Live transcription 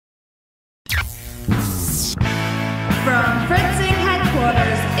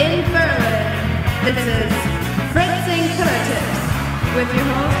This is Fritzing Killer Tips with your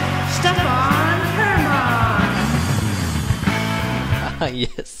host, Stefan Hermann.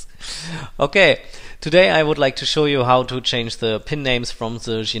 Yes. Okay, today I would like to show you how to change the pin names from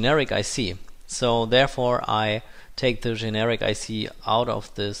the generic IC. So therefore I take the generic IC out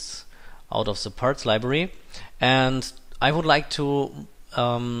of the parts library, and I would like to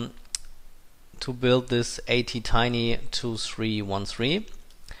build this ATtiny2313,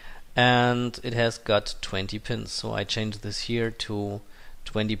 and it has got 20 pins. So I change this here to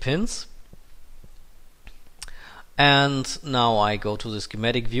 20 pins. And now I go to the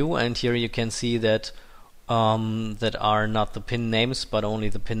schematic view, and here you can see that that are not the pin names but only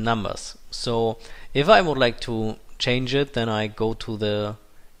the pin numbers. So if I would like to change it, then I go to the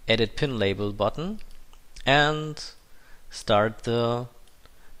Edit Pin Label button and start the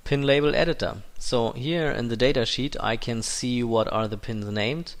pin label editor. So here in the data sheet I can see what are the pins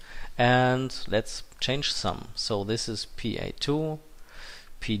named, and let's change some. So this is PA2,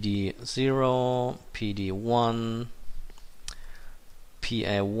 PD0, PD1,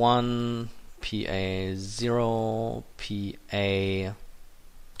 PA1, PA0,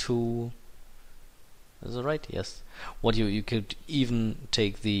 PA2. Is it right? Yes. What you could even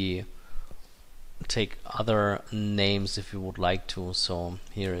take other names if you would like to. So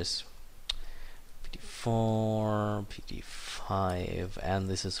here is PD4, PD5, and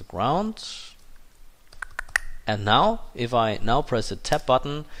this is a ground. And now, if I now press the tab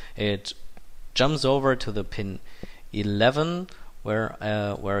button, it jumps over to the pin 11, where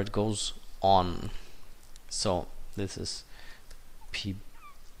it goes on. So this is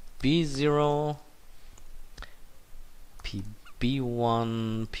PB0,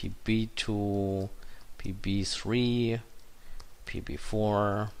 PB1, PB2, PB3,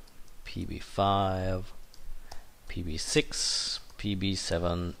 PB4, PB5, PB6,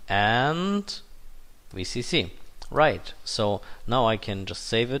 PB7, and VCC. Right, so now I can just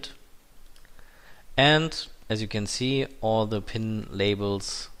save it, and as you can see, all the pin label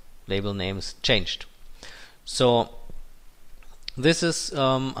names changed. So this is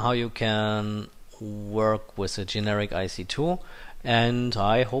how you can work with a generic IC2, and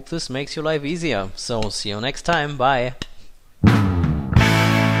I hope this makes your life easier. So see you next time. Bye.